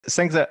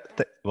Thanks,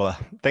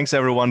 thanks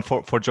everyone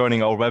for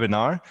joining our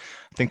webinar.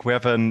 I think we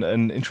have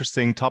an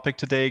interesting topic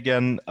today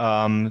again.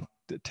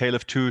 The Tale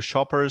of Two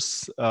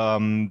Shoppers.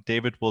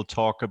 David will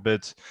talk a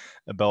bit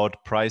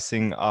about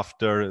pricing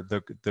after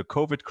the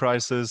COVID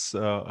crisis.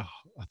 I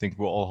think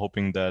we're all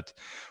hoping that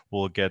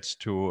we'll get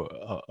to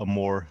a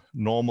more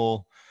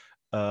normal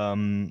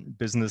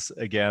business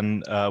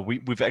again.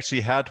 We've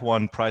actually had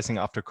one pricing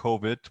after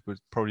COVID,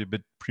 was probably a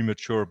bit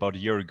premature about a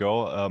year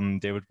ago.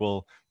 David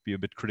will be a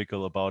bit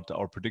critical about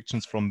our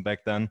predictions from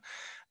back then.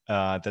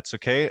 That's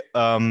okay.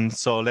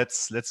 So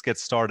let's get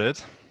started.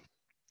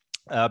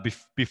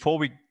 Before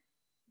we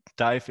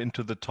dive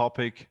into the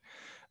topic,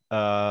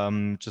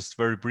 just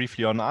very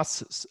briefly on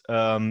us.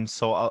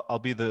 So I'll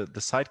be the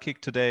sidekick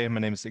today. My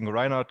name is Ingo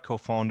Reinhardt,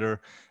 co-founder,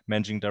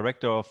 managing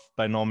director of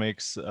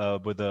Buynomics,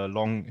 with a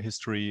long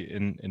history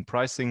in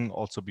pricing,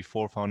 also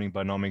before founding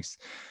Buynomics,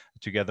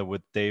 together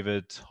with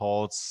David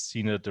Halls,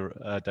 senior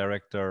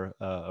director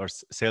or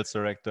sales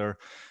director,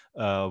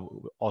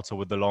 also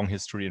with a long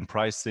history in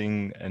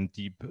pricing and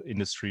deep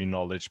industry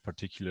knowledge,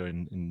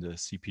 particularly in the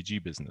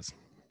CPG business.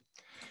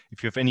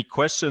 If you have any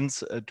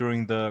questions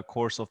during the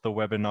course of the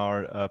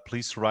webinar,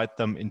 please write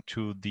them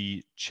into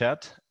the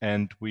chat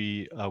and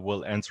we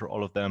will answer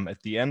all of them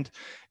at the end.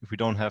 If we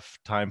don't have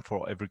time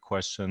for every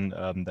question,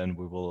 then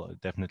we will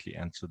definitely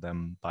answer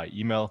them by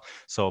email.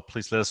 So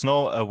please let us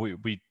know.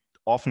 We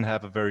often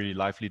have a very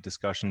lively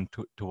discussion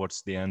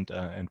towards the end,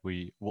 and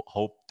we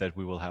hope that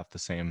we will have the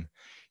same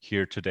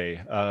here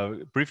today.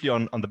 Briefly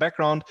on the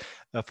background,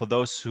 for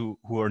those who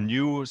are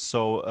new,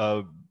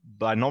 so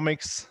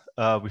Buynomics,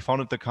 we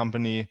founded the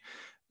company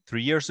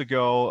 3 years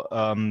ago,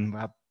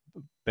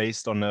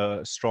 based on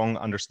a strong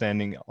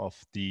understanding of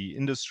the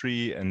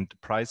industry and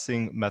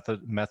pricing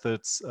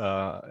methods.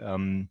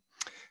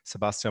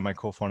 Sebastian, my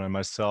co-founder, and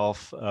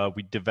myself,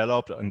 we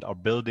developed and are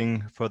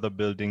further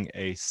building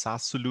a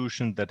SaaS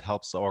solution that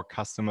helps our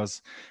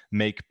customers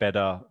make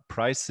better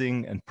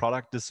pricing and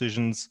product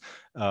decisions.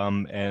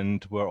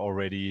 And we're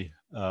already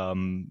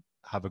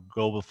have a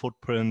global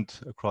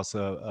footprint across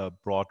a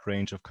broad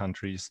range of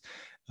countries,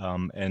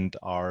 and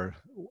are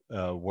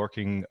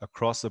working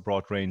across a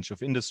broad range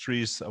of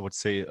industries. I would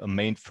say a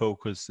main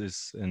focus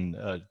is in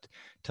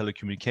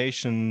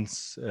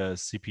telecommunications,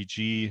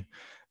 CPG,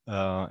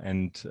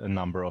 and a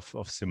number of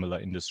similar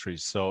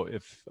industries. So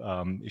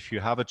if you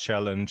have a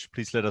challenge,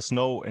 please let us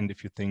know. And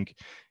if you think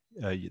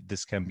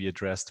this can be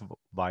addressed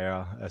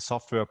via a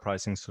software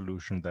pricing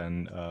solution,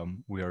 then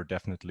we are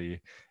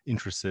definitely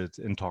interested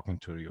in talking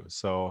to you.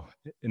 So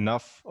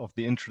enough of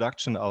the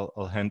introduction.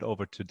 I'll hand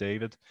over to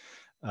David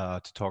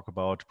to talk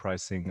about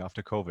pricing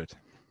after COVID.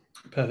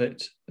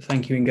 Perfect.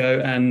 Thank you,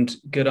 Ingo, and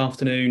good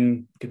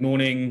afternoon, good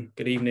morning,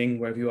 good evening,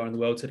 wherever you are in the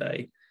world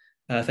today.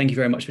 Thank you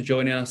very much for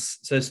joining us.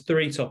 So there's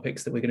 3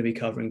 topics that we're going to be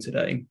covering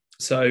today.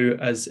 So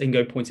as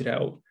Ingo pointed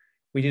out,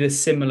 we did a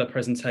similar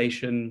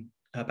presentation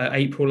about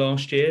April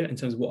last year in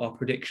terms of what our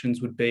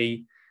predictions would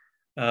be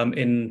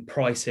in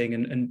pricing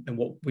and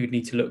what we'd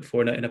need to look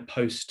for in a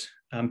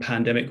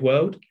post-pandemic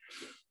world.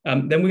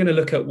 Then we're going to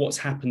look at what's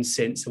happened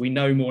since. So we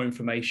know more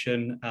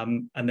information,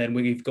 and then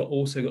we've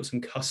also got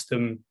some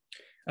custom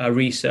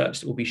research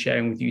that we'll be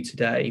sharing with you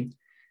today.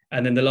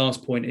 And then the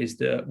last point is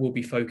that we'll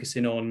be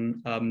focusing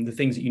on the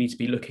things that you need to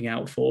be looking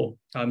out for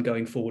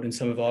going forward and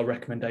some of our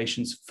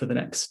recommendations for the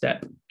next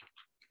step.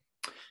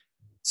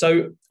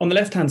 So on the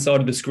left-hand side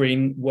of the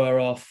screen were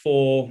our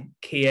 4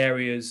 key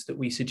areas that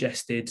we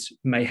suggested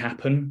may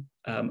happen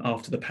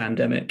after the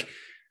pandemic.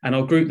 And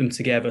I'll group them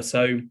together.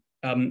 So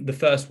the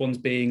first ones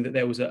being that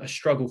there was a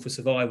struggle for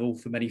survival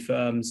for many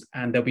firms,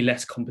 and there'll be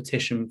less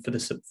competition for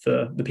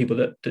the people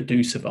that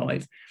do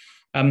survive.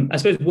 I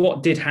suppose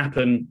what did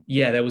happen,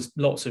 there was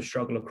lots of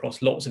struggle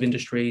across lots of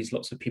industries,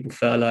 lots of people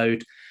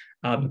furloughed.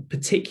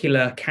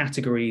 Particular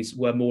categories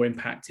were more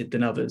impacted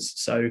than others.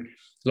 So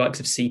the likes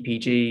of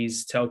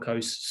CPGs,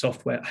 telcos,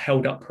 software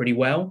held up pretty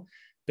well,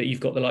 but you've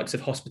got the likes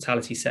of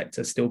hospitality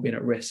sector still being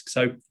at risk.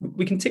 So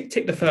we can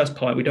tick the first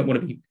part. We don't want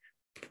to be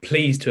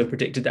pleased to have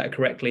predicted that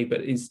correctly,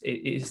 but it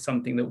is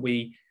something that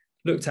we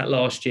looked at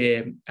last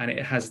year, and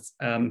it has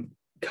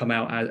come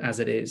out as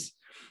it is.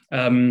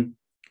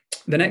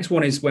 The next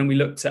one is when we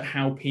looked at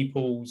how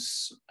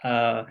people's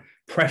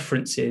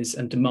preferences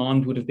and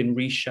demand would have been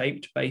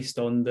reshaped based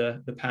on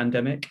the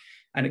pandemic,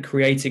 and it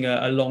creating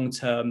a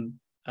long-term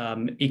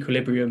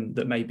equilibrium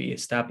that may be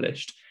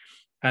established.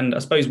 And I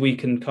suppose we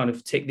can kind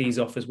of tick these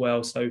off as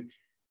well. So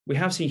we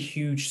have seen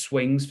huge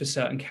swings for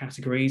certain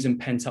categories and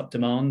pent-up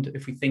demand.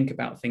 If we think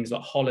about things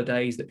like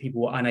holidays that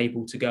people were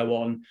unable to go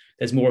on,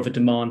 there's more of a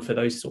demand for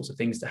those sorts of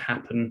things to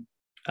happen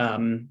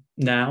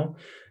now.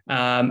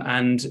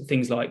 And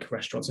things like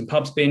restaurants and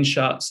pubs being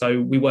shut,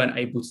 so we weren't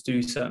able to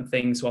do certain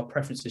things, so our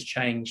preferences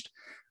changed.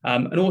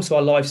 And also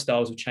our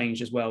lifestyles have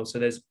changed as well. So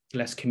there's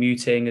less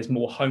commuting, there's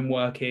more home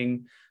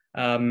working.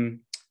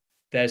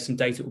 There's some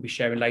data we'll be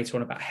sharing later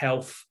on about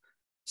health.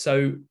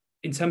 So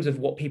in terms of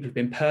what people have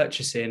been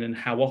purchasing and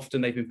how often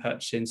they've been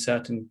purchasing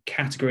certain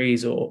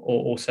categories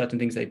or certain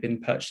things they've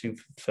been purchasing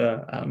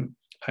for home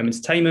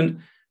entertainment,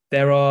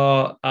 there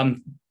are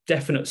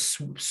definite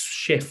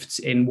shifts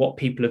in what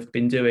people have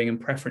been doing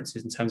and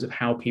preferences in terms of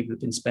how people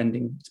have been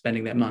spending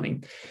their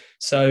money.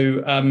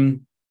 So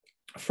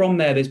from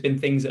there's been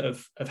things that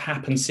have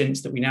happened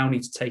since that we now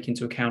need to take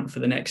into account for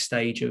the next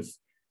stage of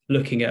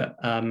looking at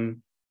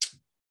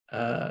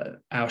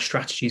our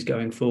strategies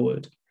going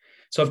forward.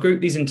 So I've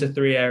grouped these into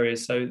three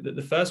areas. So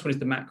the first one is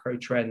the macro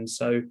trends.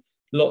 So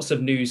lots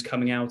of news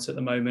coming out at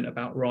the moment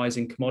about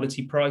rising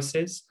commodity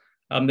prices.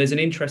 There's an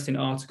interesting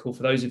article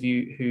for those of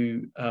you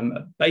who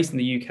are based in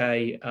the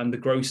UK, the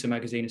Grocer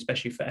magazine,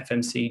 especially for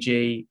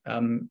FMCG,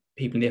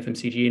 people in the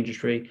FMCG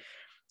industry,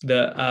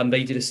 that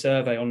they did a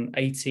survey on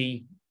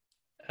 80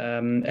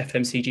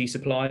 FMCG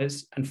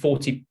suppliers, and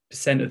 40%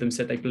 of them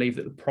said they believe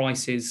that the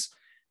prices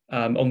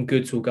on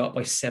goods will go up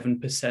by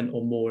 7%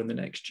 or more in the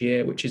next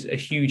year, which is a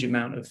huge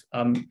amount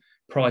of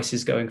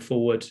prices going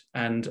forward.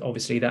 And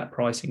obviously that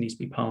pricing needs to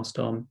be passed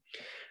on.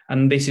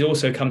 And this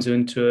also comes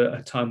into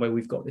a time where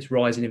we've got this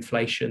rise in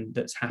inflation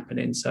that's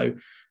happening. So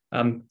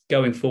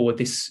going forward,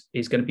 this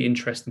is going to be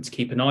interesting to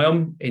keep an eye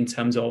on, in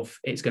terms of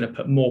it's going to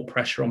put more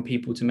pressure on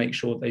people to make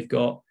sure they've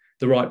got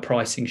the right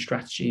pricing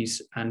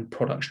strategies and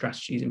product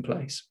strategies in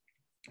place.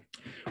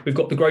 We've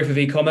got the growth of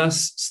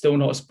e-commerce, still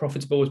not as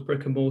profitable as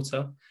brick and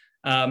mortar.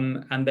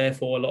 And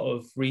therefore, a lot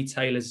of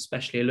retailers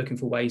especially are looking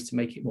for ways to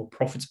make it more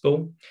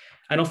profitable.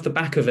 And off the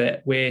back of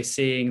it, we're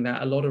seeing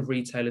that a lot of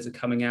retailers are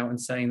coming out and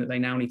saying that they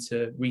now need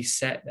to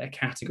reset their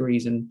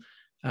categories, and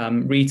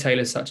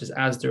retailers such as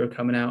Asda are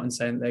coming out and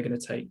saying that they're going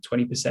to take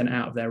 20%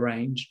 out of their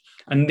range.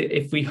 And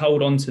if we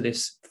hold on to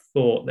this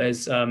thought,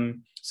 there's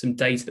some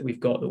data that we've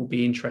got that will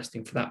be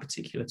interesting for that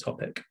particular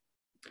topic.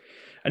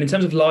 And in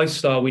terms of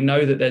lifestyle, we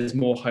know that there's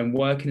more home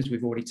working, as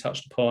we've already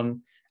touched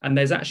upon, and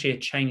there's actually a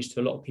change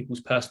to a lot of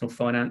people's personal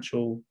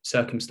financial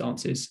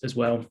circumstances as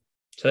well.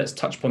 So let's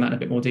touch upon that in a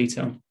bit more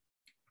detail.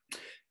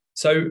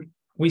 So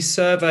we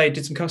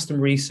did some custom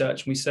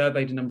research, and we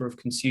surveyed a number of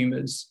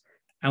consumers,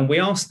 and we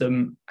asked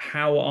them,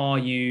 how are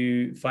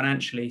you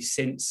financially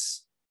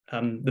since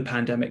the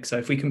pandemic? So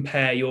if we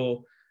compare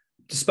your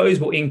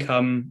disposable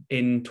income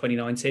in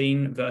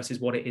 2019 versus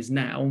what it is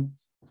now,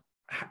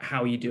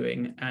 how are you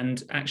doing?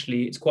 And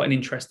actually, it's quite an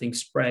interesting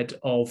spread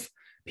of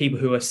people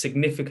who are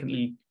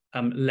significantly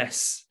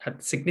less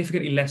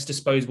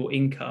disposable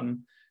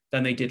income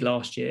than they did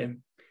last year.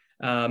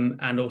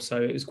 And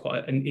also it was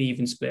quite an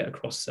even split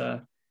across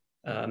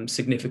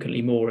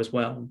significantly more as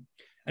well.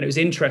 And it was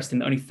interesting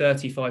that only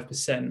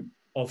 35%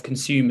 of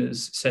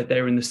consumers said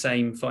they were in the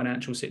same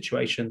financial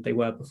situation they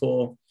were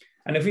before.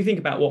 And if we think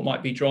about what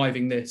might be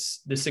driving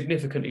this, the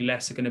significantly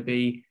less are going to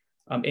be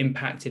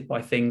impacted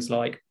by things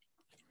like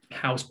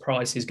house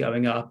prices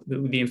going up,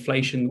 the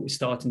inflation that we're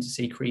starting to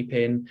see creep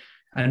in,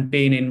 and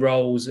being in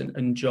roles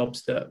and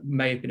jobs that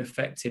may have been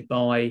affected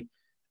by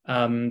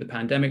the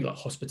pandemic, like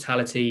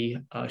hospitality,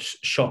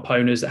 shop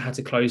owners that had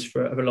to close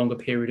for a longer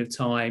period of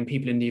time,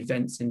 people in the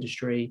events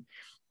industry.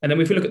 And then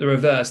if we look at the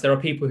reverse, there are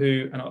people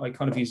who, and I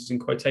kind of use this in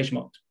quotation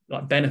marks,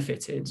 like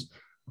benefited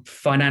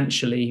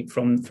financially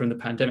from the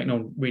pandemic,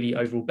 not really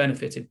overall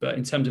benefited, but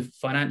in terms of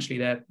financially,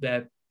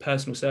 their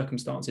personal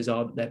circumstances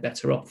are that they're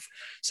better off.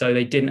 So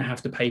they didn't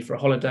have to pay for a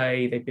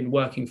holiday, they've been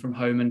working from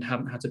home and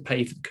haven't had to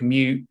pay for the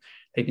commute,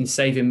 they've been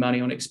saving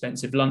money on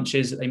expensive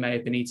lunches that they may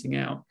have been eating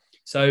out.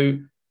 So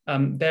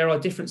there are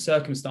different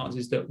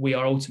circumstances that we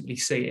are ultimately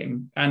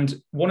seeing.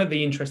 And one of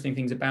the interesting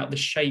things about the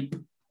shape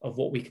of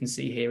what we can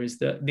see here is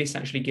that this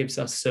actually gives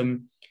us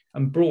some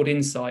broad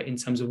insight in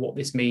terms of what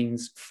this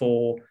means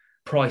for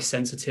price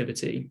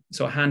sensitivity.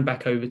 So I'll hand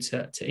back over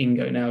to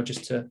Ingo now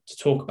just to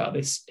talk about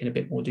this in a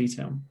bit more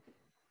detail.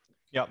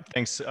 Yeah,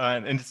 thanks.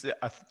 And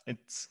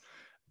it's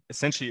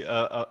essentially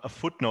a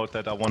footnote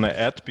that I want to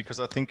add, because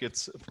I think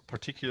it's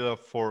particular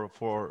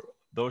for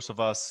those of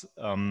us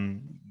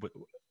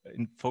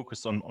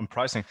focused on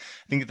pricing.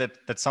 I think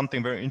that's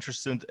something very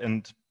interesting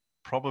and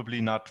probably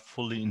not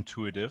fully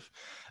intuitive.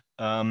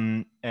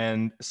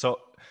 And so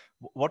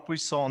what we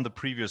saw on the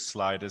previous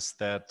slide is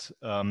that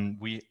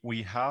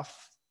we have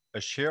a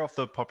share of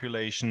the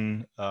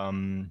population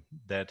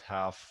that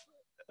have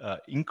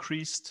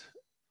increased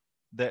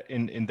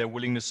in their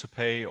willingness to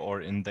pay,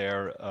 or in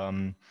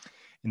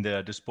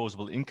their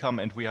disposable income,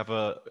 and we have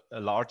a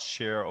large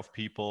share of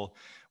people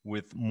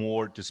with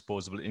more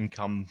disposable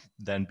income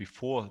than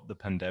before the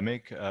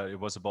pandemic. It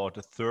was about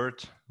a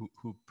third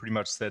who pretty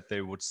much said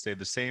they would stay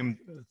the same,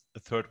 a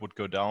third would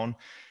go down,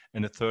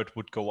 and a third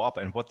would go up.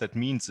 And what that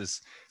means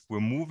is we're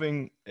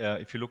moving,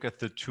 if you look at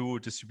the two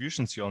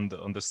distributions here on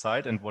the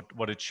side, and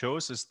what it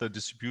shows is the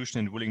distribution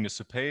in willingness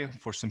to pay.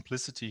 For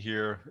simplicity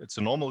here, it's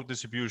a normal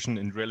distribution.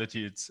 In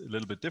reality, it's a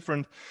little bit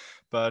different,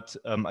 but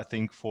I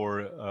think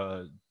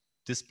for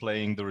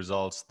displaying the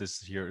results,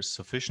 this here is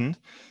sufficient.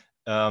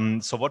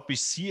 So what we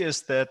see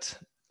is that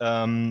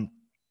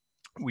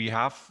we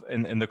have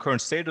in the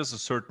current status a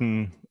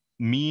certain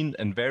mean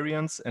and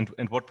variance,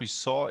 and what we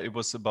saw, it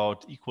was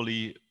about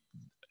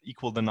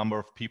equal the number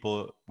of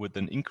people with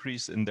an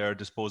increase in their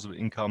disposable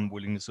income,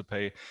 willingness to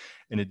pay,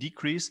 and a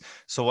decrease.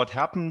 So what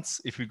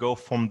happens if we go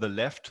from the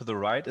left to the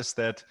right is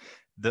that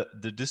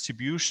the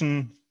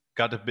distribution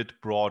got a bit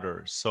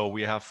broader. So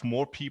we have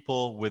more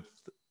people with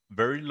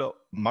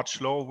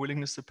much lower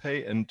willingness to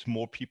pay and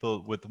more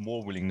people with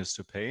more willingness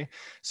to pay.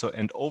 So,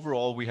 and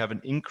overall we have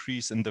an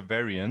increase in the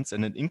variance,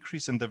 and an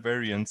increase in the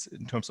variance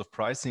in terms of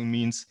pricing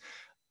means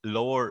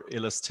lower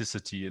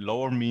elasticity.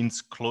 Lower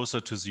means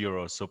closer to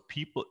zero. So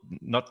people,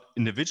 not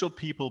individual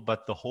people,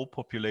 but the whole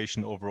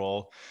population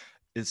overall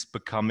is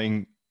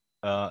becoming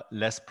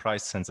less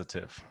price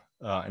sensitive.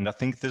 And I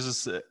think this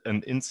is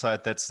an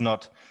insight that's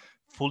not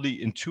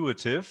fully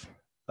intuitive,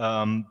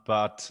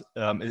 but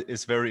it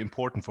is very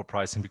important for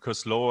pricing,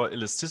 because lower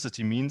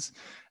elasticity means,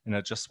 and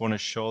I just want to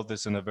show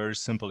this in a very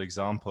simple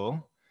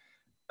example,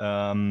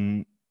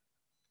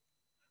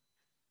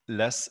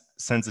 less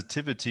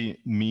sensitivity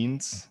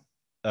means,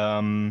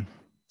 and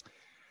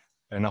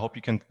I hope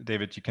you can,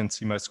 David, you can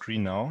see my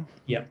screen now.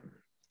 Yeah.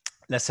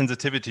 Less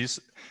sensitivities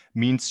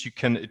means you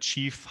can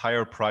achieve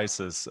higher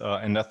prices,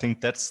 and I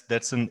think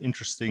that's an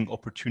interesting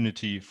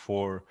opportunity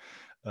for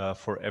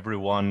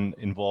everyone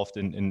involved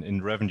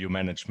in revenue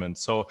management.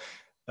 So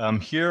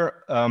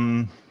here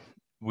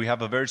we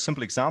have a very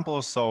simple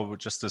example. So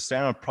just a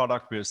standard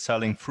product, we're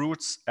selling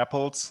fruits,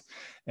 apples,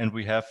 and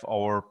we have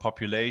our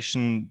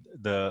population,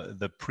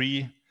 the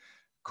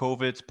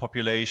pre-COVID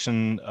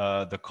population.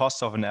 The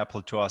cost of an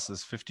apple to us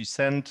is 50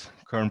 cents.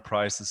 Current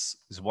price is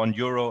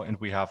 €1, and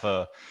we have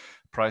a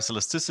price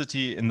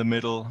elasticity in the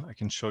middle. I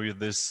can show you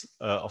this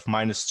of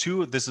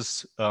 -2. This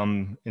is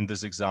in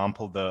this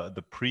example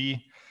the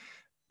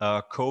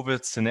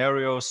pre-COVID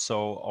scenario.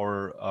 So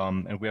our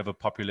and we have a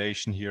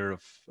population here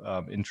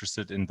of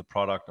interested in the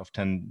product of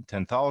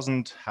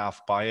 10,000.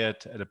 Half buy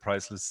it at a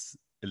price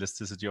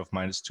elasticity of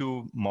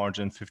 -2,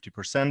 margin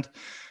 50%,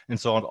 and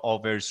so on. All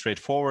very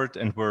straightforward.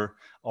 And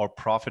our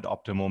profit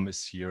optimum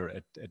is here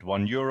at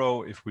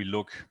 €1. If we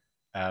look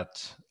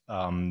at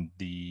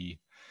the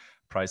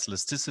price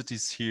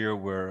elasticities here,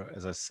 where,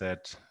 as I said,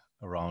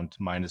 around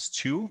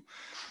 -2.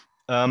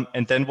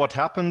 And then what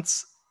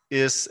happens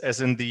is, as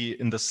in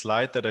the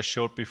slide that I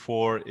showed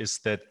before, is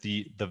that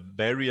the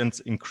variance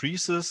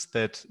increases.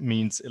 That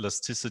means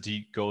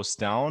elasticity goes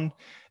down,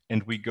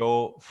 and we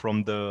go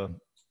from the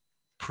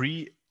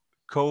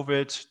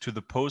pre-COVID to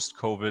the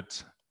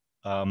post-COVID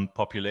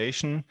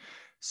population.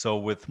 So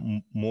with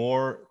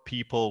more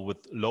people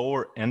with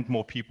lower and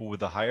more people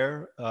with a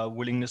higher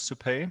willingness to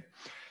pay.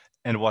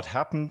 And what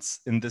happens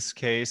in this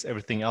case,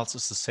 everything else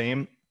is the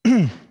same,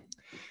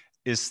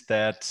 is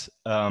that,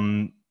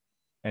 and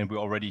we're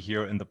already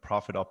here in the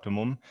profit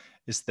optimum,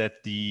 is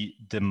that the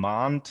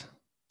demand,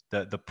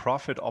 the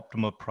profit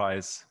optimal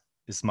price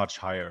is much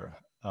higher.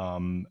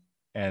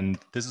 And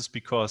this is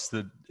because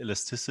the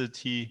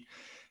elasticity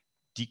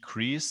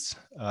decreased.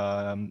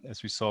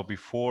 As we saw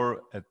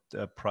before, at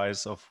a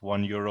price of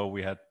 €1,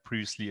 we had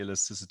previously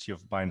elasticity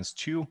of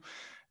 -2.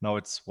 Now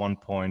it's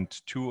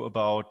 1.2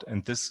 about,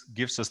 and this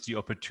gives us the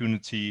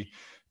opportunity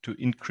to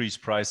increase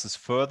prices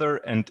further.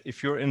 And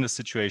if you're in a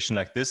situation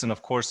like this, and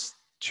of course,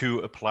 to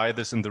apply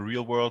this in the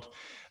real world,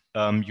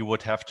 you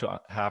would have to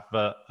have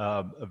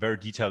a very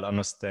detailed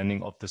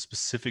understanding of the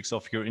specifics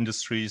of your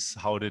industries.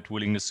 How did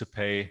willingness to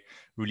pay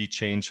really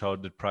change? How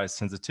did price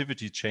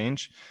sensitivity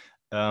change?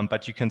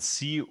 But you can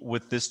see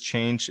with this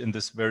change in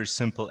this very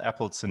simple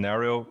apple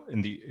scenario,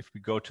 if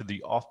we go to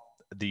the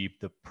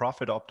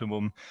profit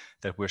optimum,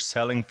 that we're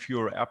selling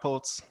fewer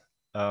apples,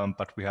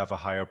 but we have a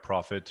higher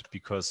profit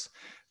because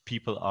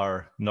people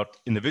are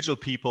not individual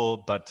people,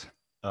 but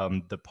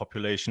the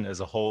population as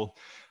a whole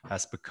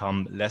has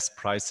become less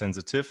price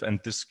sensitive.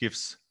 And this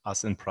gives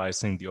us in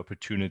pricing the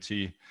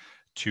opportunity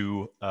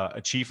to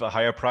achieve a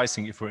higher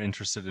pricing if we're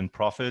interested in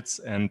profits.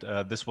 And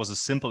this was a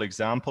simple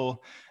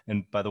example.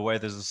 And by the way,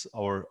 this is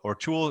our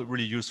tool,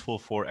 really useful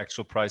for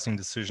actual pricing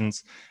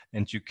decisions.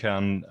 And you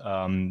can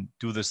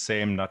do the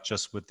same, not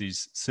just with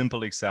these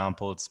simple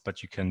examples,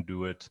 but you can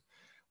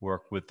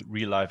work with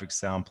real life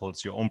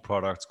examples, your own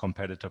products,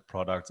 competitor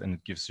products, and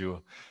it gives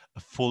you a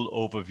full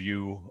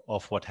overview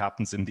of what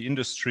happens in the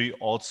industry.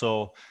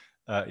 Also,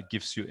 it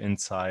gives you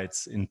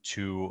insights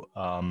into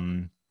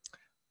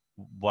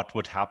what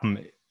would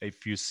happen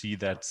if you see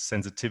that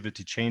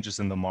sensitivity changes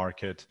in the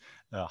market,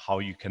 how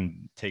you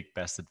can take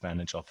best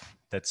advantage of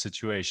that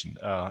situation.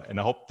 And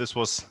I hope this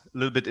was a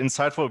little bit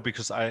insightful,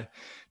 because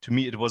to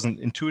me, it wasn't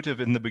intuitive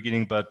in the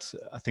beginning, but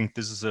I think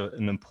this is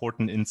an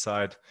important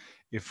insight.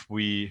 If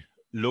we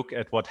look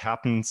at what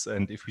happens,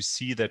 and if we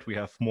see that we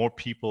have more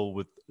people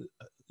with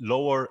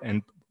lower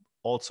and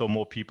also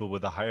more people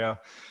with a higher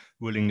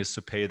willingness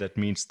to pay, that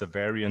means the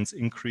variance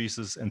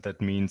increases, and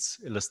that means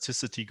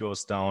elasticity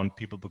goes down.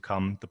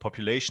 The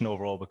population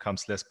overall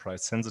becomes less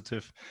price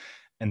sensitive,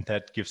 and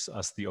that gives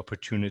us the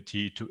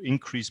opportunity to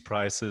increase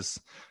prices.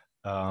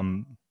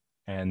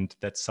 And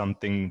that's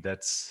something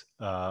that's,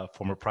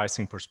 from a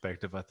pricing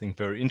perspective, I think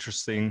very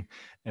interesting,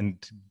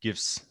 and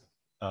gives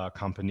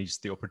companies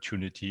the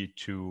opportunity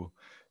to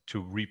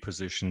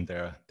reposition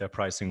their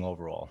pricing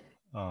overall.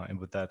 And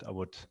with that, I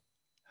would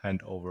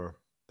hand over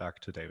back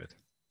to David.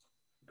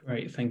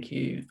 Great, thank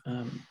you.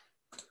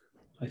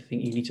 I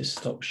think you need to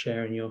stop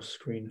sharing your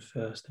screen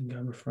first, and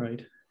I'm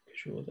afraid,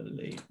 because you're the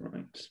lead,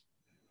 right?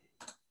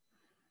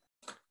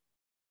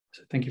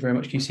 So thank you very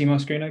much. Can you see my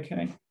screen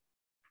okay?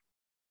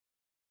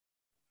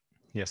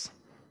 Yes.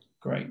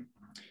 Great.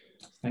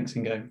 Thanks,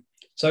 Ingo.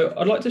 So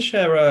I'd like to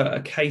share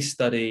a case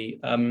study,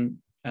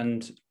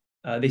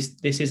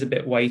 this is a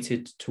bit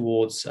weighted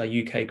towards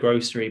UK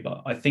grocery,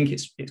 but I think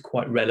it's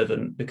quite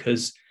relevant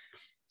because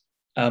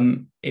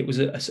it was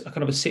a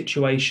kind of a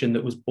situation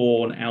that was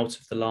born out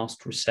of the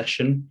last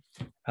recession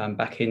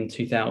back in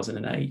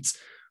 2008,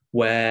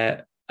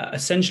 where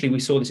essentially we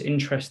saw this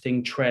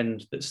interesting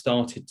trend that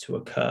started to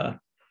occur,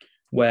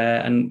 where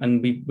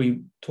and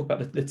we talk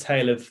about the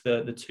tale of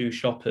the two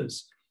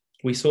shoppers.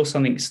 We saw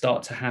something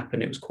start to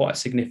happen. It was quite a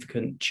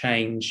significant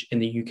change in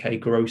the UK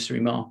grocery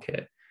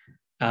market,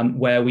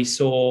 where we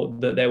saw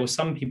that there were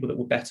some people that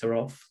were better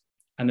off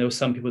and there were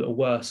some people that were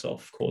worse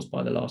off caused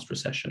by the last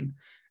recession.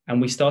 And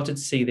we started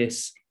to see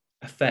this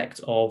effect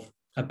of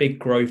a big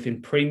growth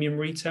in premium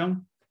retail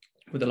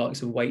with the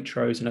likes of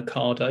Waitrose and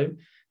Ocado.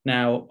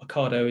 Now,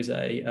 Ocado is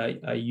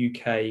a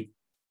UK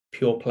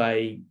pure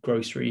play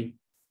grocery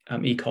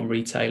e-com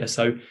retailer.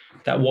 So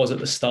that was at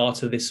the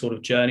start of this sort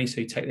of journey.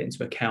 So you take that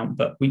into account.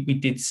 But we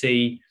did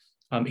see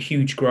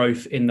huge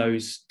growth in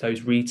those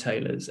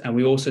retailers. And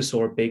we also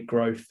saw a big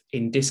growth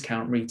in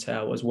discount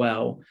retail as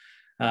well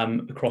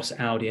across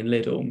Aldi and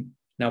Lidl.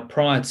 Now,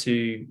 prior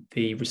to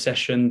the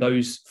recession,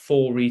 those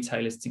four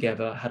retailers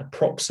together had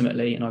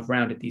approximately, and I've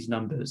rounded these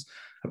numbers,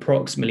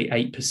 approximately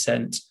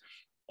 8%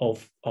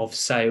 of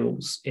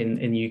sales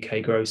in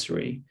UK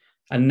grocery.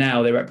 And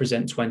now they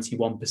represent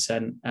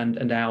 21%, and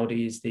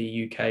Aldi is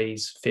the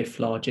UK's fifth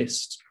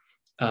largest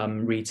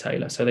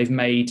retailer. So they've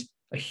made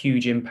a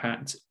huge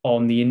impact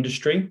on the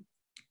industry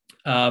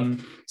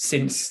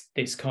since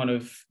this kind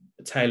of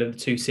tale of the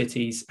two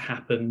cities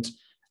happened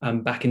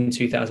back in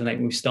 2008,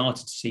 when we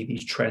started to see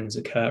these trends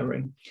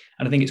occurring.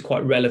 And I think it's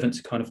quite relevant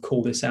to kind of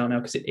call this out now,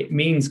 because it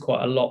means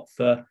quite a lot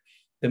for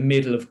the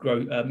middle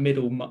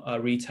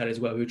retailers as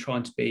well, who are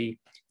trying to be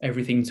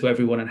everything to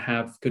everyone and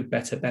have good,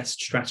 better, best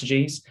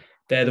strategies.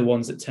 They're the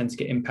ones that tend to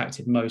get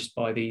impacted most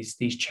by these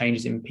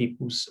changes in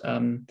people's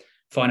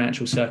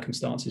financial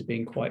circumstances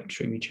being quite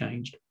extremely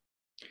changed.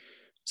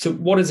 So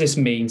what does this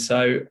mean?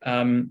 So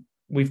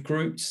we've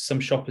grouped some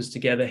shoppers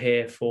together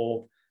here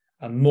for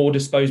more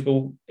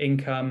disposable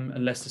income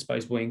and less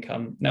disposable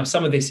income. Now,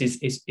 some of this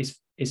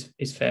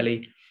is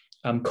fairly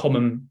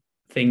common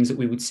things that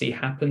we would see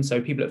happen.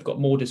 So people that have got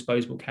more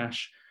disposable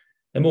cash,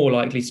 they're more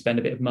likely to spend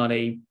a bit of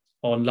money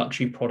on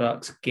luxury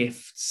products,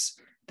 gifts.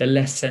 They're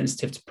less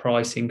sensitive to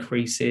price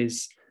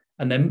increases,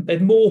 and then they're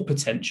more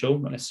potential,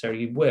 not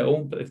necessarily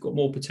will, but they've got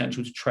more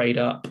potential to trade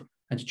up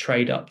and to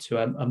trade up to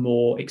a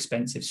more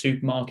expensive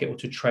supermarket, or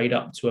to trade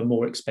up to a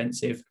more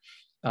expensive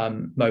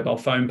mobile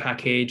phone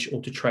package,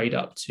 or to trade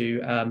up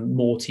to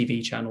more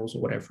TV channels,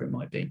 or whatever it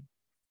might be.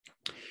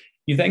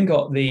 You then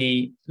got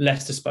the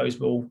less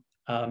disposable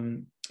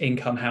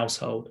income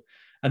household,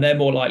 and they're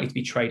more likely to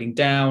be trading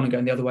down and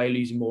going the other way,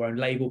 losing more own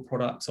label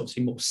products,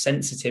 obviously more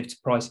sensitive to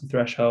pricing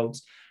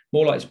thresholds,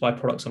 more likely to buy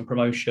products on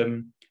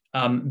promotion.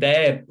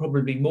 They're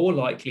probably more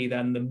likely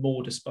than the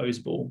more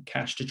disposable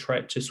cash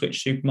to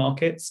switch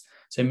supermarkets,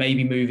 so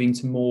maybe moving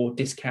to more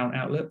discount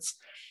outlets.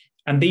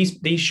 And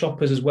these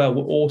shoppers as well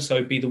will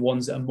also be the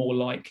ones that are more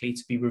likely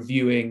to be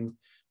reviewing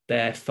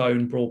their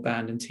phone,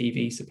 broadband, and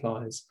TV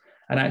suppliers.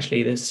 And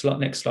actually, this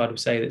next slide will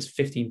say that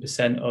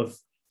 15% of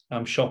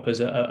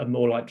shoppers are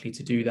more likely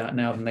to do that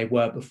now than they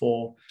were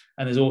before.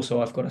 And there's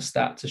also, I've got a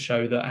stat to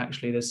show that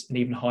actually there's an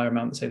even higher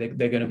amount that say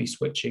they're going to be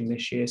switching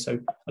this year. So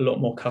a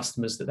lot more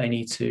customers that they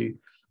need to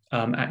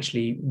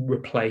actually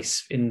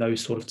replace in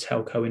those sort of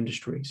telco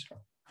industries.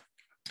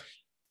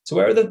 So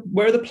where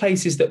are the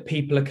places that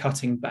people are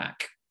cutting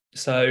back?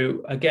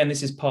 So again,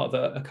 this is part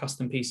of a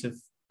custom piece of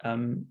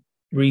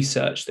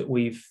research that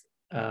we've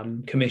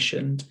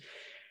commissioned,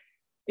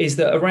 is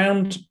that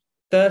around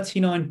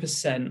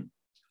 39%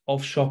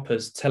 of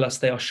shoppers tell us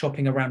they are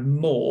shopping around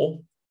more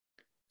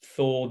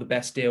for the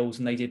best deals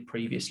than they did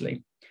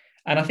previously.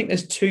 And I think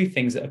there's two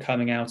things that are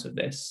coming out of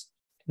this.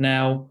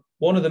 Now,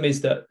 one of them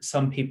is that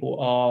some people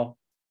are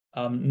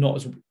not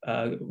as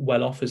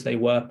well off as they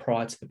were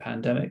prior to the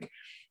pandemic,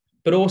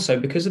 but also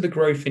because of the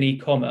growth in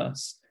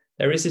e-commerce,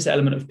 there is this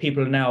element of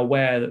people are now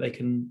aware that they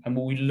can, and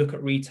we look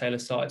at retailer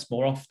sites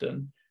more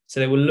often, so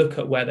they will look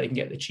at where they can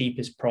get the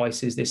cheapest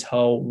prices. This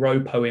whole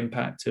ROPO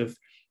impact of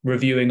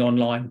reviewing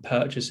online,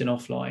 purchasing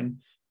offline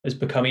has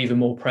become even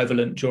more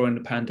prevalent during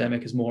the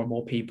pandemic, as more and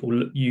more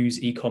people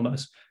use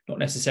e-commerce, not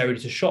necessarily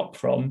to shop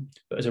from,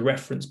 but as a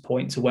reference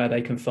point to where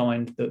they can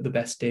find the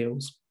best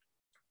deals.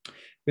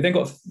 We then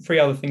got three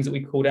other things that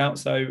we called out.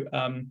 So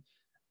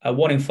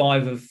 1 in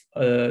 5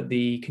 of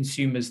the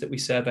consumers that we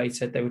surveyed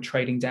said they were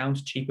trading down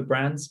to cheaper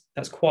brands.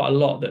 That's quite a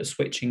lot that are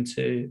switching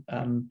to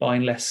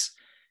buying less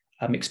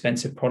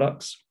expensive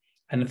products.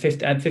 And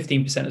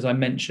 15%, as I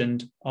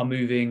mentioned, are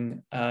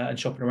moving and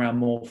shopping around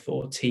more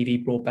for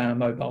TV, broadband, and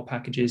mobile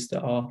packages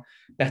that are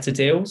better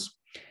deals.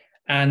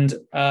 And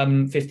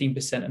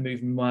 15% are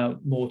moving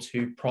more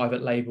to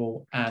private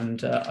label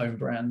and own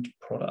brand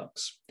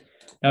products.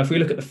 Now, if we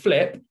look at the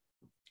flip,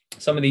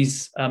 some of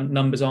these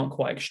numbers aren't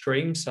quite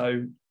extreme.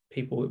 So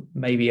people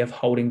maybe are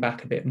holding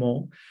back a bit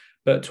more.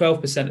 But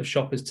 12% of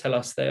shoppers tell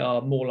us they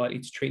are more likely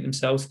to treat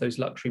themselves to those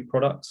luxury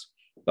products.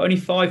 But only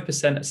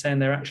 5% are saying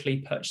they're actually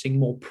purchasing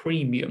more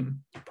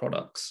premium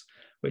products,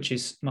 which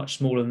is much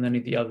smaller than any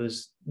of the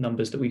others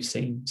numbers that we've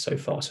seen so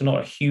far. So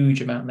not a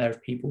huge amount there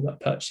of people that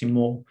are purchasing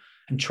more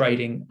and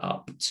trading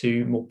up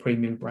to more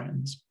premium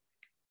brands.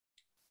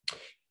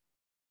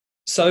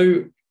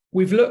 So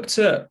we've looked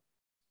at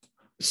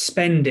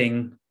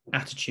spending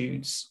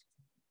attitudes.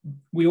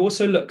 We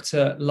also looked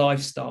at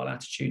lifestyle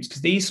attitudes,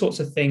 because these sorts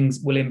of things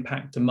will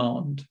impact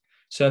demand.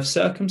 So if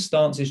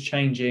circumstances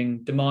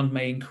changing, demand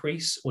may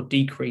increase or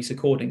decrease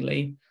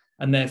accordingly,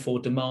 and therefore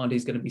demand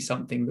is going to be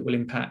something that will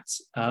impact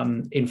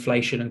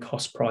inflation and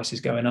cost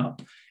prices going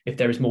up. If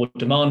there is more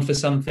demand for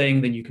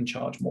something, then you can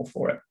charge more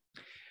for it,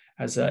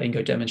 as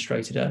Ingo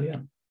demonstrated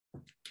earlier.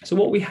 So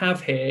what we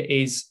have here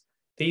is,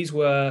 these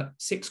were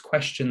 6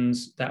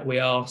 questions that we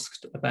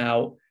asked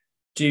about,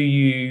 do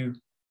you,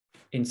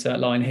 insert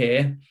line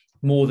here,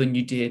 more than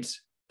you did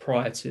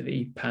prior to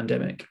the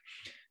pandemic?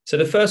 So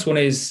the first one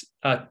is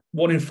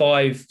 1 in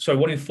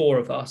 4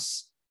 of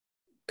us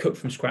cook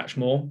from scratch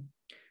more.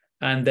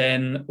 And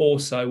then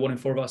also 1 in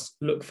 4 of us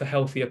look for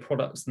healthier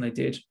products than they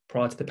did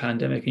prior to the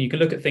pandemic. And you can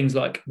look at things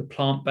like the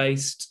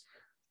plant-based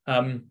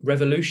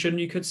revolution,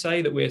 you could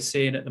say, that we're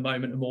seeing at the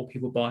moment, and more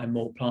people buying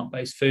more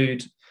plant-based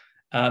food.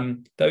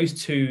 Those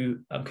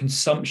two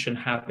consumption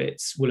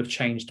habits will have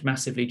changed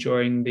massively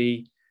during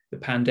the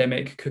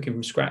pandemic, cooking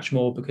from scratch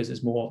more because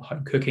there's more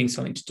home cooking,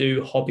 something to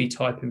do, hobby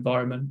type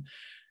environment.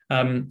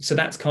 So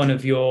that's kind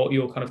of your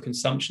kind of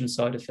consumption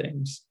side of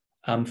things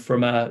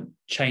from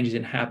changes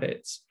in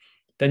habits.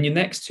 Then your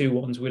next 2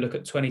 ones, we look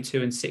at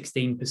 22 and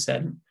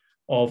 16%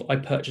 of I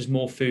purchase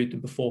more food than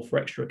before for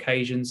extra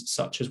occasions,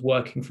 such as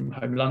working from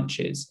home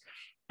lunches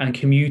and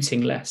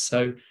commuting less.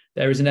 So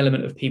there is an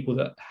element of people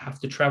that have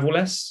to travel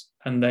less,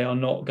 and they are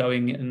not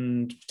going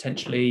and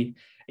potentially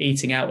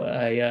eating out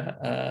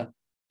at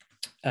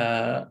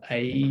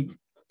a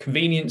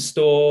convenience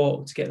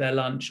store to get their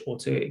lunch, or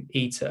to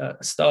eat at a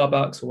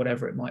Starbucks or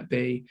whatever it might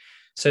be.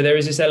 So there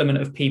is this element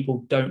of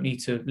people don't need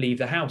to leave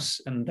the house,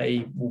 and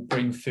they will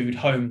bring food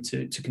home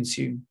to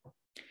consume.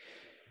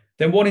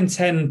 Then 1 in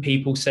 10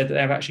 people said that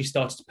they've actually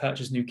started to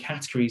purchase new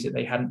categories that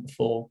they hadn't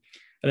before.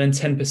 And then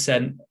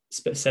 10%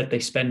 said they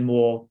spend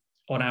more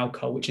on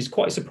alcohol, which is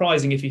quite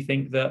surprising if you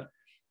think that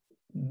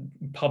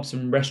pubs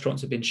and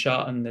restaurants have been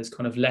shut and there's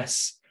kind of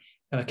less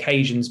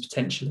occasions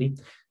potentially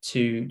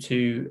to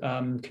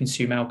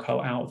consume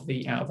alcohol out of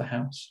the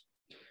house.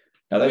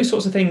 Now, those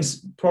sorts of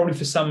things probably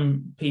for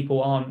some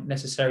people aren't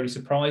necessarily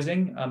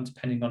surprising,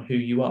 depending on who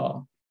you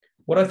are.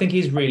 What I think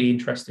is really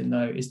interesting,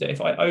 though, is that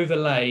if I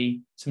overlay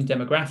some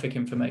demographic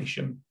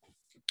information,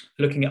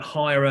 looking at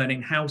higher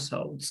earning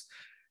households,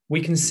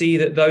 we can see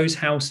that those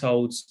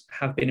households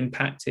have been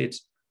impacted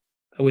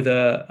with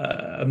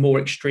a more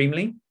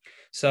extremely.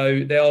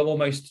 So they are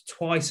almost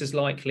twice as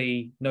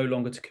likely no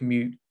longer to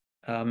commute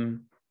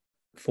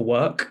for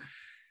work.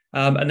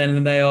 And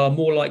then they are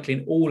more likely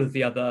in all of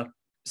the other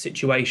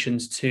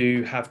situations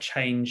to have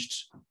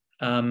changed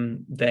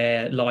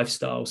their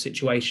lifestyle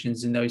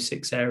situations in those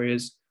 6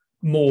 areas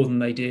more than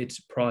they did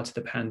prior to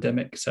the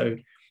pandemic. So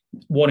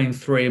 1 in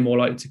 3 are more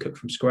likely to cook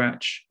from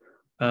scratch.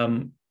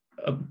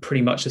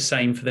 Pretty much the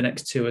same for the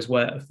next 2 as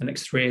well, the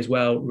next 3 as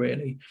well,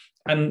 really.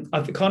 And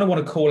I kind of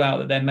want to call out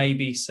that there may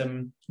be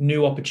some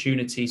new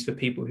opportunities for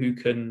people who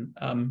can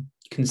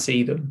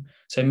see them.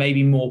 So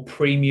maybe more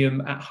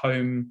premium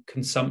at-home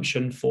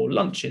consumption for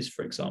lunches,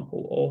 for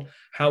example, or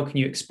how can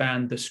you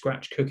expand the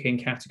scratch cooking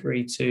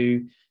category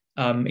to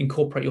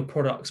incorporate your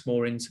products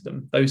more into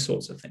them, those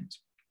sorts of things.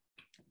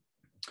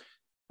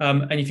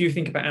 And if you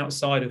think about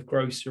outside of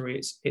grocery,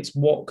 it's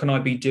what can I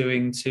be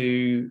doing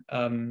to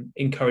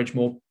encourage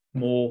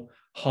more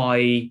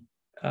high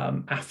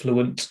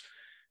affluent,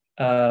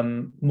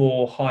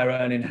 more higher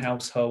earning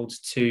households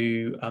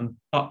to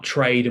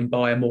uptrade and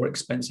buy a more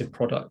expensive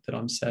product that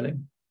I'm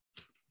selling.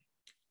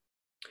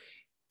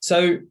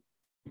 So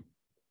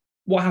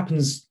what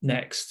happens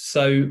next?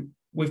 So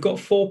we've got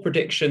 4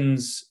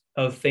 predictions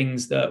of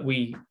things that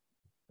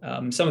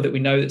some of that we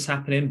know that's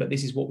happening, but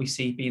this is what we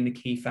see being the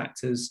key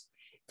factors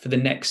for the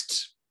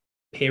next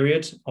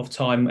period of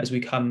time as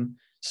we come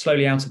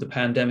slowly out of the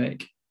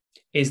pandemic,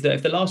 is that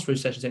if the last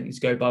recession is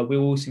to go by, we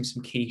will see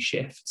some key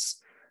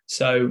shifts.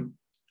 So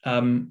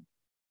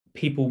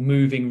people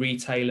moving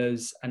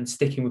retailers and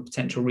sticking with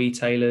potential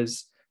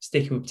retailers,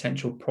 sticking with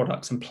potential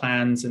products and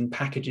plans and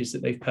packages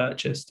that they've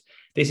purchased.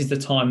 This is the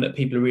time that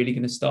people are really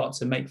going to start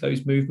to make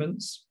those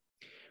movements.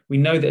 We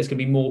know that there's going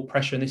to be more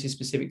pressure, and this is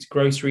specific to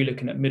grocery,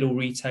 looking at middle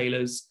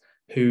retailers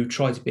who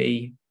try to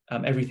be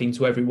everything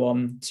to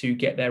everyone to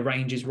get their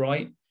ranges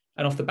right.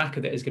 And off the back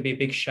of it, there's going to be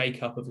a big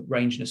shake-up of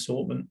range and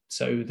assortment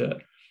so that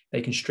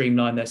they can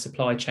streamline their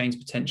supply chains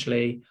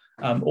potentially.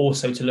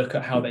 Also to look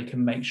at how they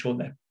can make sure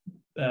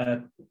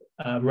their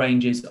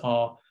ranges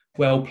are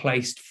well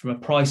placed from a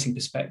pricing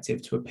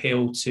perspective to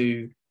appeal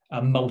to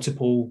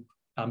multiple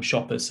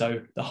shoppers,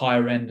 so the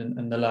higher end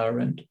and the lower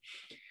end.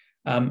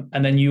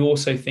 And then you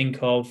also think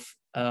of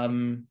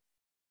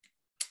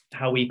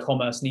how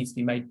e-commerce needs to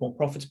be made more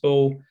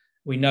profitable.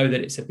 We know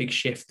that it's a big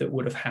shift that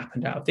would have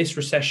happened out of this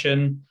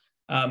recession.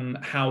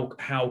 How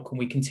can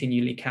we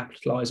continually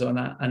capitalize on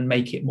that and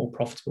make it more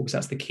profitable? Because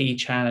that's the key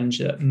challenge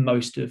that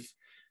most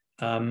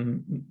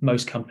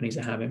companies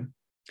are having.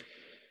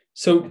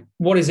 So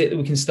what is it that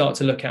we can start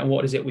to look at, and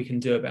what is it we can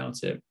do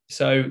about it?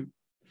 So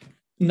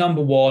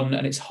number one,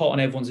 and it's hot on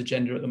everyone's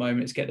agenda at the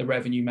moment, is get the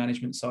revenue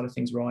management side of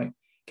things right.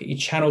 Get your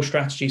channel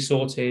strategy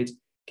sorted,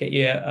 get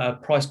your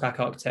price pack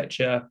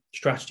architecture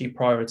strategy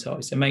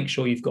prioritized. So make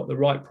sure you've got the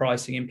right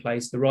pricing in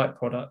place, the right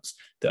products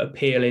that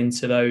appeal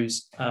into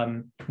those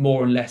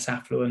more and less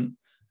affluent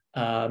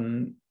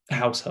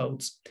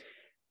households.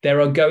 There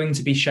are going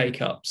to be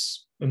shakeups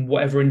in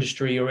whatever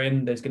industry you're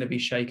in. There's going to be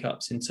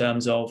shakeups in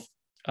terms of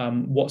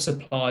what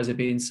suppliers are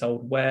being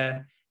sold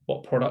where,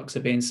 what products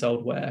are being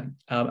sold where,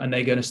 and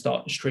they're going to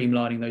start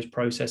streamlining those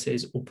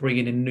processes or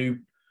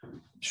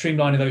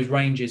streamlining those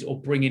ranges or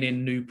bringing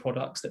in new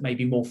products that may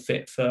be more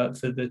fit for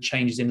the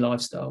changes in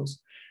lifestyles.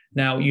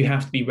 Now, you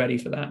have to be ready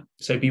for that.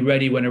 So be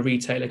ready when a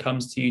retailer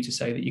comes to you to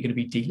say that you're going to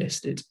be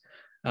delisted.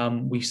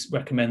 We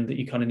recommend that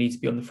you kind of need to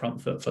be on the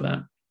front foot for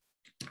that.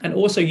 And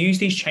also use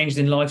these changes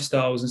in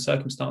lifestyles and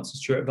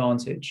circumstances to your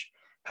advantage.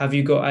 Have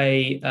you got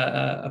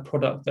a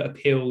product that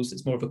appeals,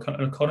 that's more of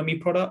an economy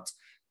product?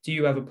 Do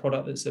you have a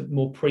product that's a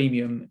more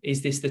premium?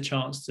 Is this the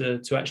chance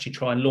to actually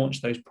try and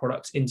launch those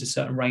products into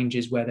certain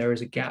ranges where there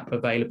is a gap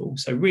available?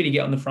 So really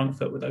get on the front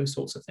foot with those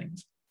sorts of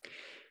things.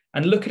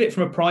 And look at it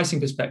from a pricing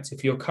perspective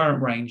for your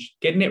current range,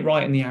 getting it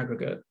right in the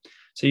aggregate.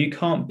 So you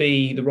can't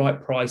be the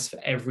right price for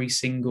every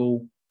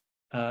single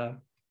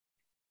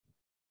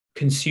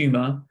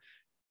consumer,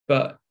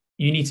 but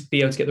you need to be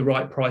able to get the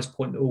right price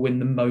point that will win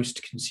the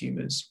most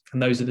consumers.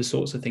 And those are the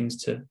sorts of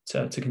things to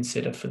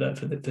consider for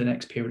the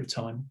next period of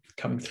time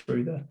coming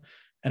through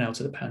and out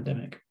of the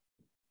pandemic.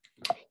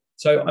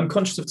 So I'm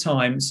conscious of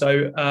time.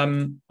 So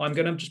I'm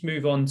going to just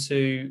move on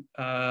to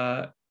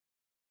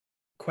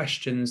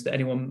questions that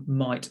anyone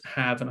might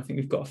have. And I think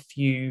we've got a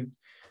few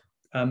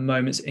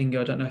moments.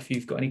 Ingo, I don't know if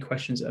you've got any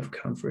questions that have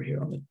come through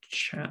here on the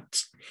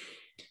chat.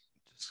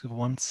 Just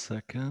 1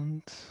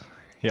 second.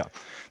 Yeah,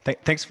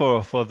 thanks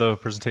for the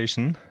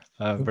presentation.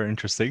 Very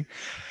interesting.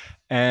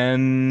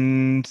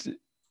 And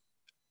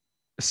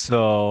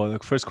so the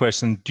first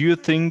question, do you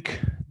think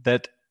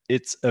that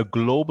it's a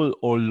global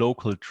or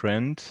local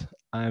trend?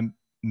 I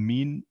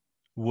mean,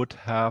 would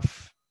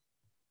have...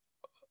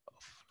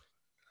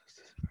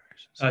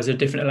 As a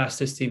different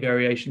elasticity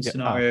variation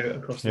scenario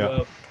across the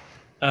world.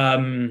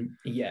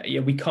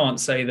 We can't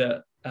say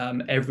that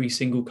every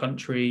single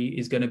country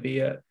is going to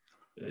be at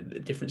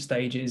different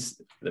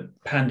stages. The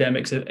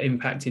pandemics are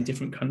impacting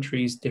different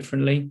countries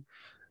differently,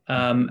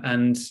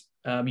 and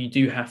you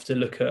do have to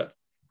look at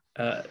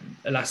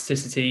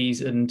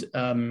elasticities and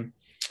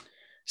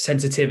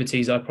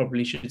sensitivities, I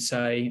probably should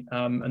say,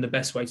 and the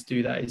best way to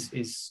do that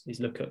is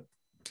look at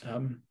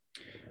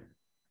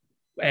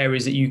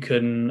areas that you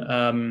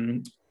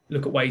can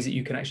look at ways that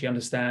you can actually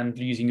understand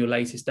using your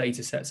latest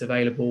data sets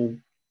available.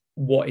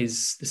 What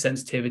is the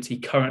sensitivity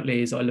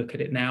currently as I look at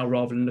it now,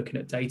 rather than looking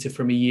at data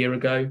from a year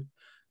ago?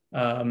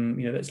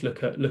 Let's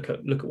look at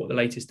what the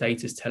latest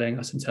data is telling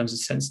us in terms of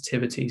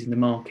sensitivities in the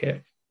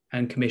market,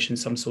 and commission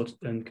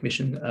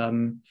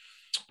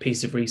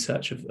piece of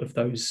research of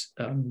those.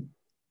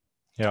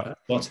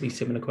 Lots of these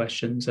similar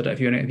questions. I don't know if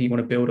you have anything you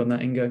want to build on that,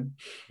 Ingo.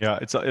 Yeah,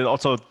 it's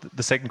also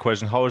the second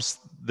question. How is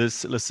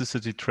this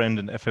elasticity trend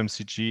in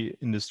FMCG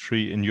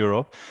industry in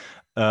Europe?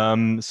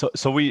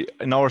 So we,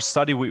 in our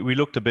study, we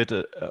looked a bit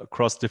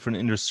across different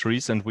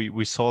industries, and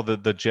we saw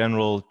the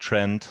general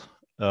trend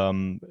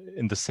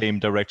in the same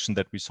direction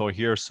that we saw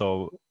here.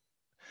 So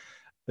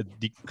a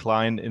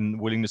decline in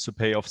willingness to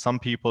pay of some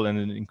people and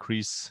an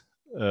increase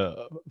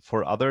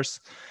for others.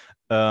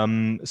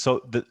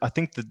 I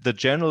think the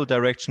general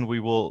direction we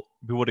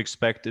would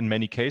expect in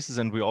many cases,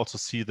 and we also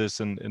see this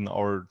in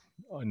our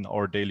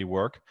daily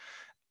work.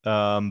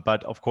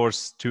 But of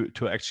course,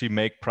 to actually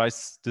make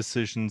price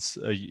decisions,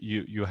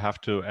 you have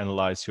to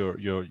analyze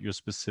your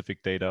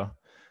specific data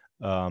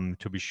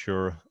to be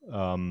sure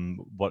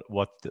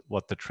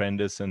what the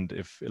trend is, and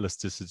if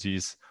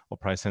elasticities or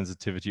price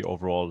sensitivity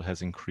overall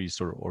has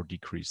increased or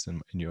decreased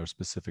in your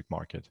specific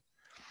market.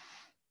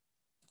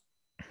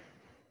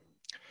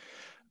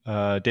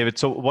 David,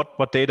 so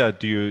what data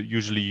do you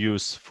usually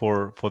use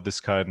for this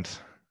kind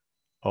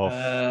of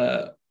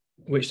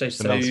which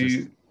data?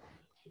 analysis? So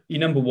your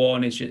number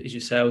one is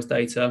your sales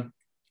data.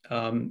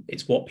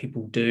 It's what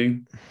people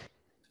do.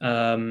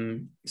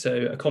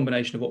 So a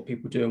combination of what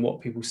people do and what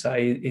people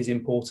say is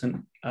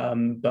important,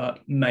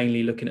 but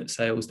mainly looking at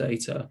sales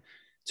data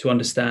to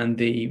understand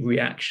the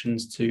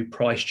reactions to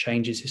price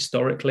changes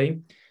historically,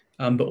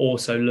 but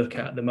also look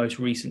at the most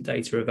recent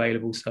data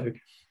available. So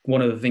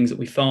one of the things that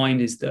we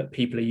find is that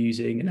people are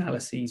using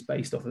analyses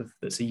based off of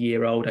that's a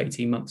year old,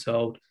 18 months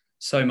old.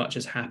 So much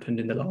has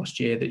happened in the last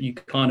year that you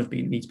kind of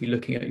need to be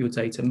looking at your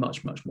data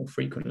much, much more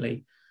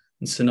frequently,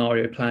 and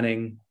scenario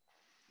planning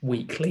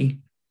weekly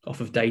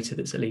off of data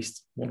that's at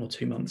least 1 or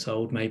 2 months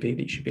old, maybe,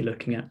 that you should be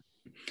looking at.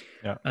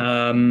 Yeah.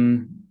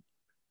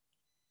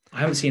 I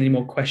haven't seen any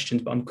more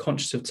questions, but I'm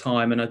conscious of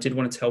time, and I did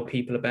want to tell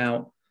people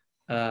about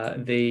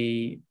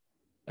the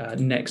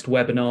next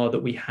webinar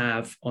that we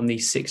have on the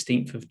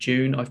 16th of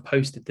June. I've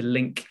posted the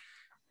link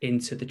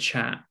into the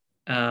chat.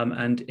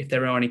 And if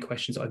there are any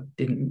questions I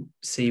didn't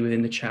see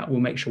within the chat, we'll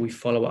make sure we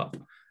follow up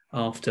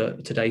after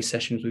today's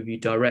sessions with you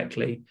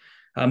directly.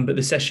 But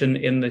the session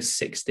in the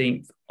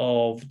 16th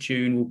of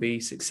June will be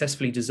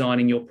successfully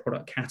designing your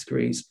product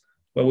categories,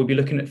 where we'll be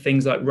looking at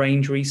things like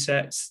range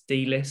resets,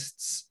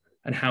 delists,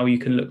 and how you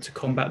can look to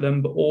combat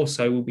them. But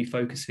also we'll be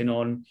focusing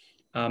on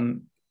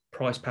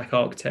price pack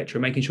architecture,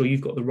 making sure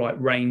you've got the right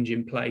range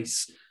in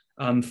place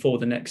for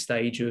the next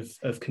stage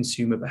of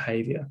consumer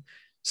behavior.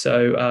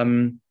 So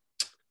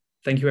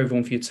thank you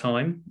everyone for your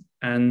time,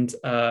 and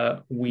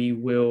we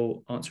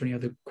will answer any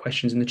other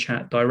questions in the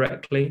chat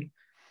directly,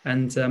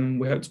 and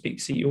we hope to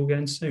see you all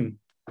again soon.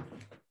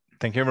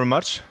 Thank you very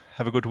much.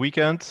 Have a good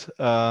weekend.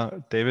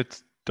 David,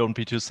 don't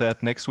be too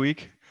sad next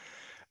week.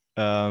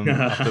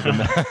 After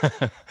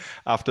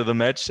the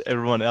match,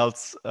 everyone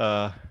else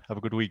have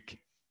a good week.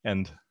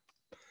 And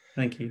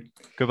thank you.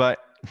 Goodbye.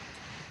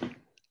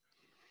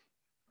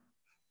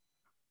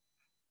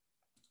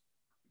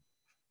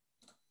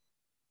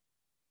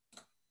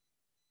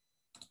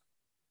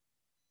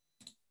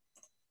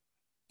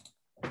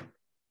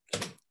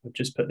 I've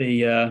just put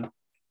the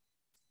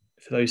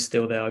for those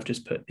still there, I've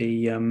just put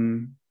the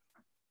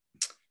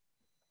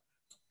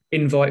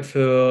invite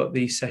for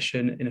the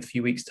session in a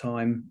few weeks'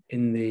 time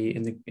in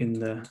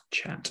the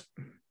chat.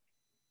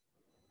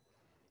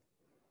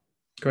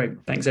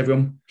 Great, thanks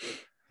everyone.